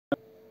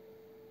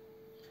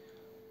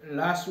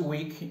Last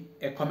week,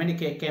 a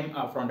communique came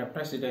out from the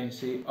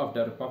presidency of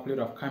the Republic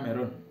of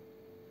Cameroon.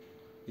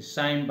 It's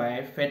signed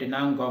by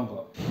Ferdinand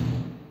Gongo.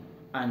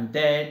 And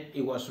there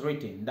it was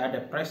written that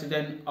the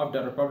President of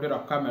the Republic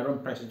of Cameroon,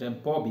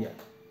 President Paul Biya,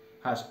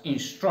 has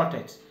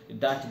instructed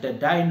that the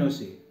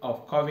diagnosis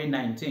of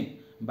COVID-19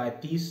 by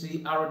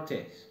PCR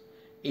test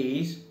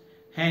is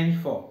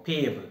henceforth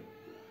payable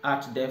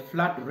at the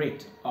flat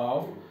rate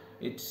of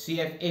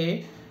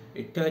CFA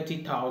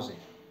 30,000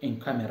 in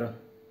Cameroon.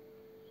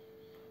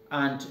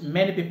 And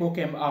many people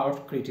came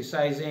out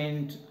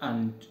criticizing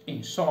and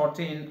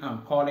insulting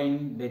and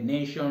calling the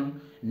nation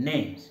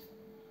names.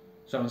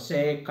 Some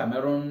say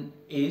Cameroon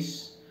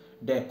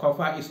the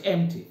coffer is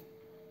empty.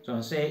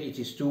 Some say it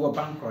is two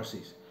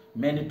bankruptcies.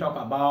 Many talk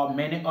about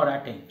many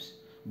other things.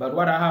 But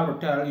what I have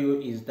to tell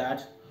you is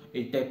that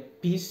the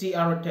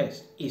PCR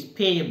test is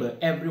payable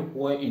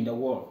everywhere in the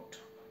world.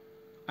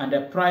 And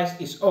the price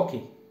is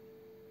okay.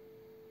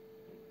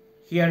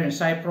 Here in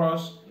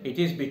Cyprus, it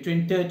is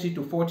between 30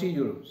 to 40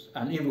 euros.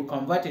 And if you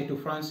convert it to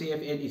francs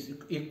CFA, it is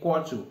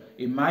equal to,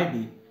 it might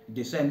be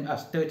the same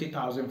as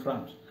 30,000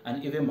 francs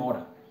and even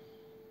more.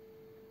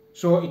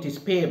 So it is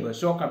payable.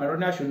 So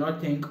Cameroonians should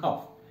not think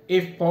of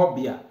if Paul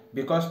Biya,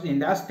 because in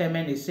that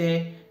statement they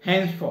say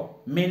henceforth,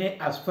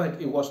 meaning as first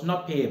it was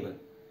not payable,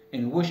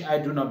 in which I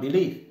do not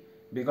believe,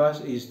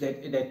 because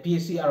the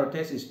PCR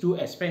test is too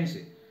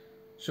expensive.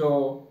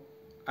 So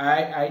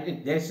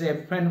there's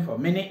a friend for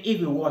meaning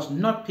if it was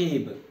not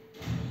payable,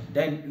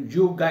 then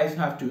you guys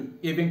have to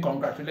even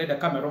congratulate the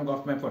Cameroon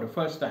government for the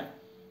first time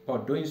for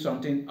doing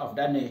something of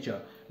that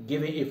nature,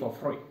 giving it for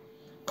free.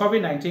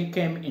 COVID-19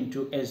 came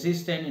into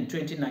existence in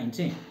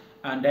 2019,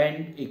 and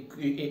then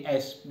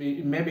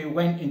it maybe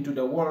went into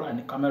the world,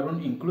 and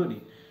Cameroon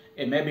included,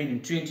 maybe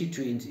in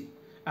 2020.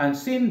 And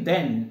since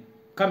then,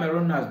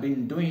 Cameroon has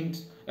been doing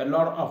a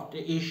lot of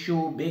the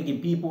issue, begging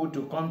people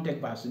to come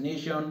take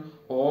vaccination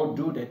or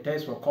do the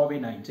test for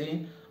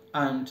COVID-19,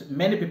 and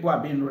many people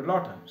have been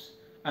reluctant.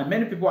 And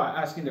many people are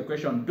asking the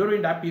question,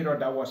 during that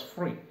period that was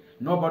free,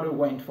 nobody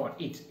went for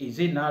it. Is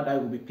it now that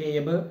it will be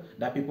payable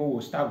that people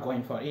will start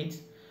going for it?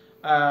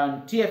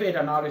 And TF8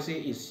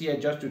 analysis is here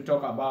just to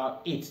talk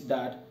about it,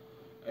 that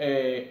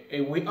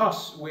we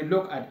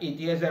look at it,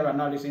 TSF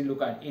analysis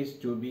look at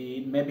it to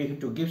be maybe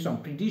to give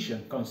some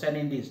prediction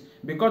concerning this,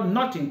 because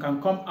nothing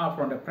can come out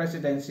from the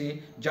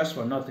presidency just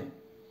for nothing.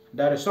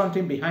 There is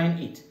something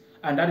behind it,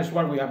 and that is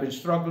what we have been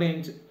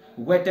struggling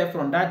waited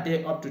from that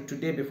day up to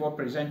today before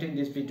presenting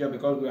this video,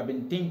 because we have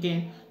been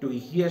thinking to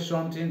hear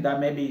something that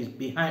maybe is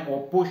behind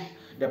or push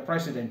the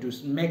president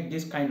to make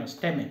this kind of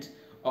statement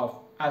of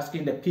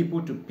asking the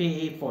people to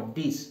pay for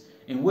this,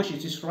 in which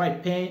it is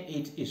right, paying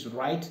it is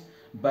right,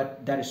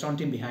 but there is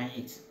something behind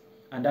it.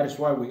 And that is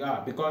why we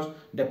are, because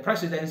the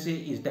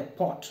presidency is the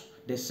pot,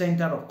 the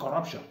center of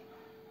corruption.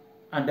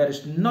 And there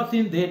is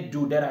nothing they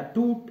do. There are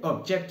two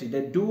objectives.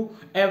 They do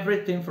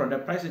everything from the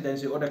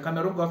presidency or the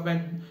Cameroon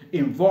government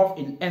involved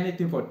in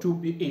anything for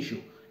two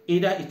issues.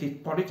 Either it is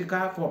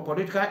political, for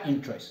political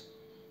interest,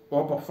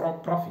 or for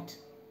profit.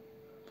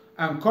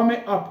 And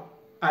coming up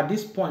at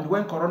this point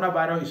when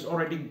coronavirus is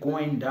already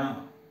going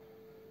down,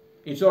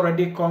 it's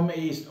already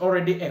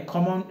a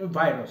common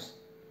virus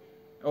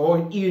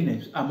or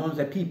illness among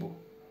the people.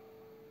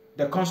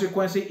 The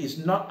consequence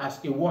is not as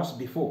it was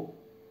before.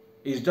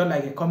 It's just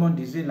like a common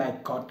disease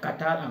like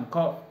catarrh and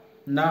cough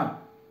now.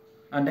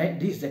 And then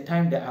this is the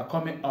time they are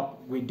coming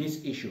up with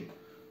this issue.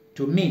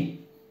 To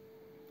me,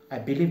 I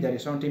believe there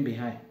is something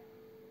behind.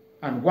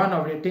 And one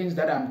of the things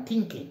that I'm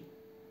thinking,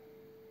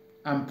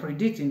 I'm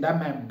predicting that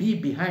might be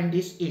behind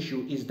this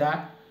issue is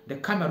that the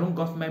Cameroon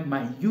government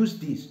might use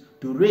this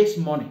to raise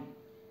money,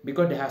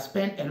 because they have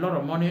spent a lot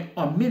of money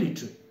on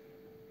military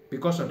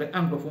because of the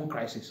Anglophone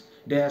crisis.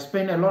 They have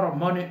spent a lot of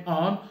money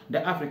on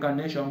the African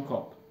Nation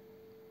Cup,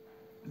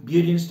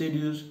 building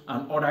stadiums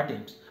and other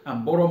things,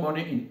 and borrow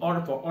money in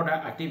order for other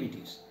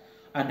activities.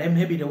 And then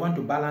maybe they want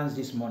to balance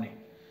this money.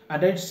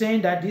 And then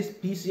saying that this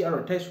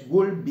PCR test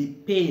will be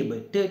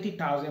payable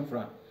 30,000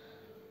 francs.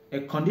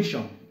 A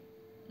condition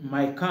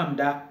might come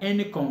that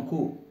any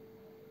concours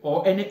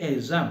or any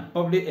exam,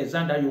 public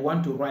exam that you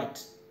want to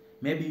write,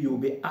 maybe you will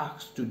be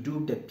asked to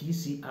do the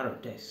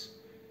PCR test.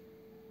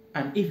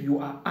 And if you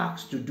are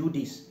asked to do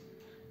this,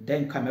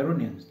 then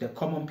Cameroonians, the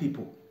common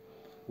people,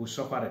 will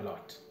suffer a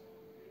lot.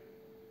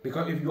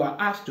 Because if you are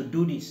asked to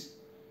do this,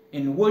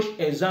 in which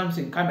exams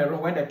in Cameroon,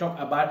 when they talk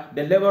about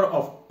the level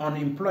of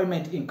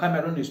unemployment in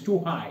Cameroon is too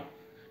high,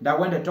 that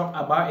when they talk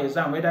about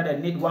exam, whether they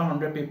need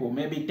 100 people,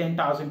 maybe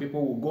 10,000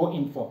 people will go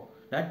in for,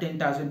 that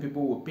 10,000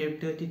 people will pay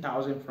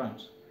 30,000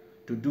 francs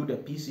to do the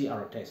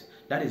PCR test.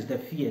 That is the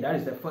fear. That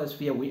is the first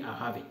fear we are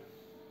having.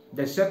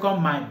 The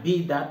second might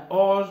be that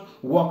all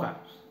workers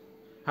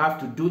have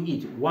to do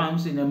it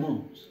once in a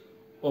month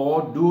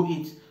or do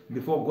it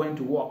before going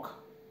to work.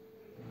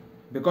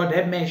 Because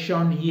they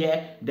mentioned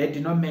here, they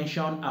did not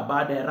mention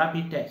about the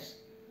rapid test,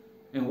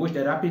 in which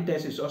the rapid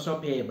test is also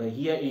payable.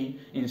 Here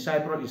in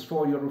Cyprus, it's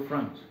 4 euro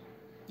francs.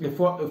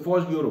 4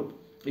 euro.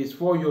 It's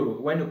 4 euro.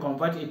 When you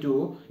convert it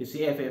to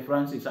CFA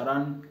francs, it's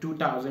around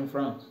 2,000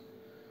 francs.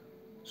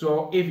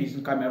 So if it's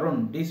in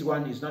Cameroon, this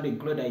one is not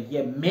included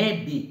here.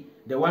 Maybe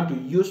they want to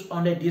use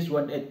only this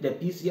one, the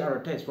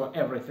PCR test for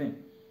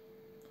everything.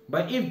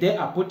 But if they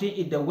are putting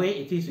it the way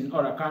it is in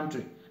other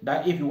countries,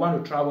 that if you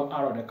want to travel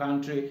out of the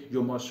country,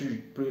 you must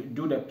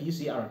do the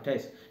PCR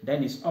test,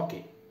 then it's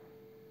okay.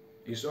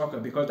 It's okay,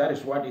 because that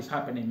is what is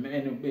happening.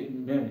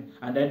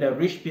 And then the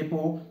rich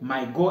people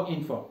might go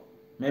in for,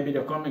 maybe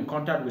they come in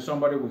contact with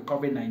somebody with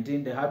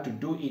COVID-19, they have to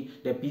do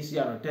it, the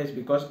PCR test,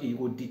 because it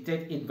will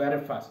detect it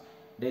very fast.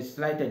 The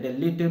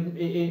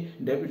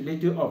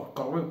little of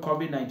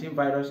COVID-19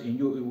 virus in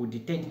you, it will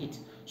detect it.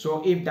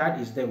 So if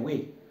that is the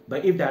way,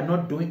 but if they are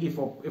not doing it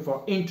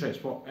for interest,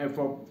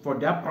 for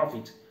their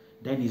profit,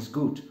 then it's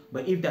good.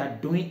 But if they are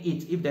doing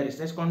it, if there is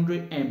a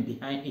secondary aim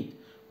behind it,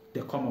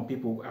 the common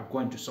people are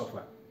going to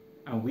suffer.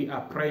 And we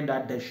are praying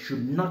that there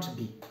should not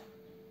be.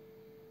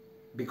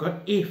 Because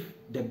if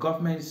the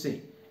government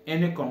say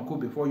any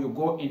concours before you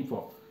go in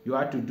for, you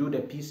have to do the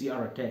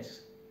PCR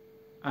test.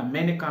 And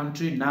many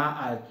countries now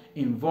are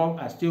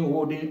involved, are still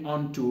holding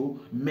on to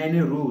many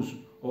rules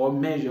or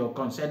measures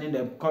concerning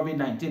the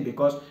COVID-19,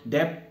 because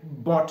they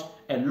bought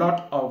a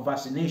lot of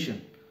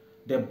vaccination.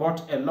 They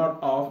bought a lot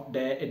of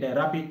the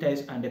rapid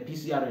test and the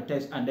PCR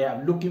test, and they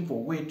are looking for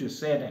a way to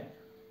sell them.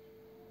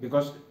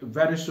 Because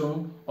very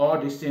soon all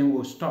this thing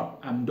will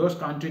stop, and those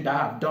countries that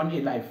have done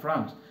it, like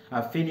France,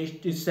 have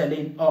finished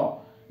selling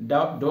all.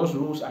 Those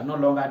rules are no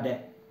longer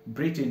there.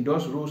 Britain,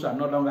 those rules are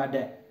no longer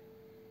there.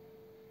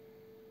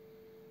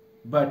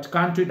 But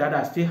countries that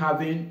are still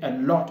having a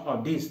lot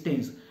of these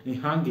things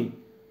in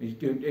hanging, a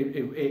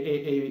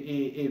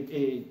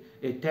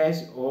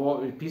test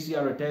or a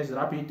PCR test,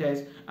 rapid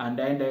test, and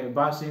then the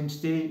vaccine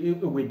still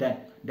with them,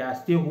 they are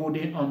still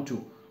holding on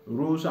to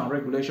rules and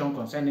regulations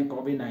concerning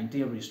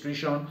COVID-19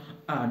 restriction,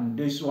 and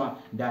this one,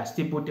 they are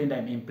still putting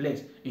them in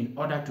place in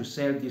order to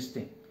sell this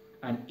thing.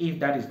 And if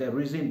that is the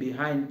reason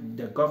behind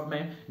the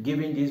government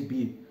giving this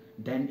bill,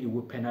 then it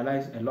will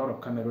penalize a lot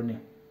of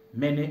Cameroonians.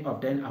 Many of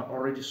them are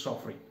already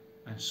suffering,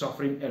 and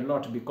suffering a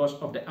lot because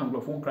of the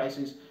Anglophone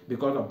crisis,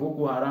 because of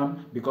Boko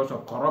Haram, because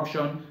of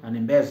corruption and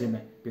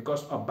embezzlement,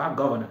 because of bad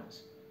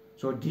governance.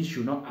 So this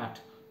should not add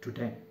to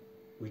them.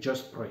 We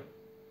just pray.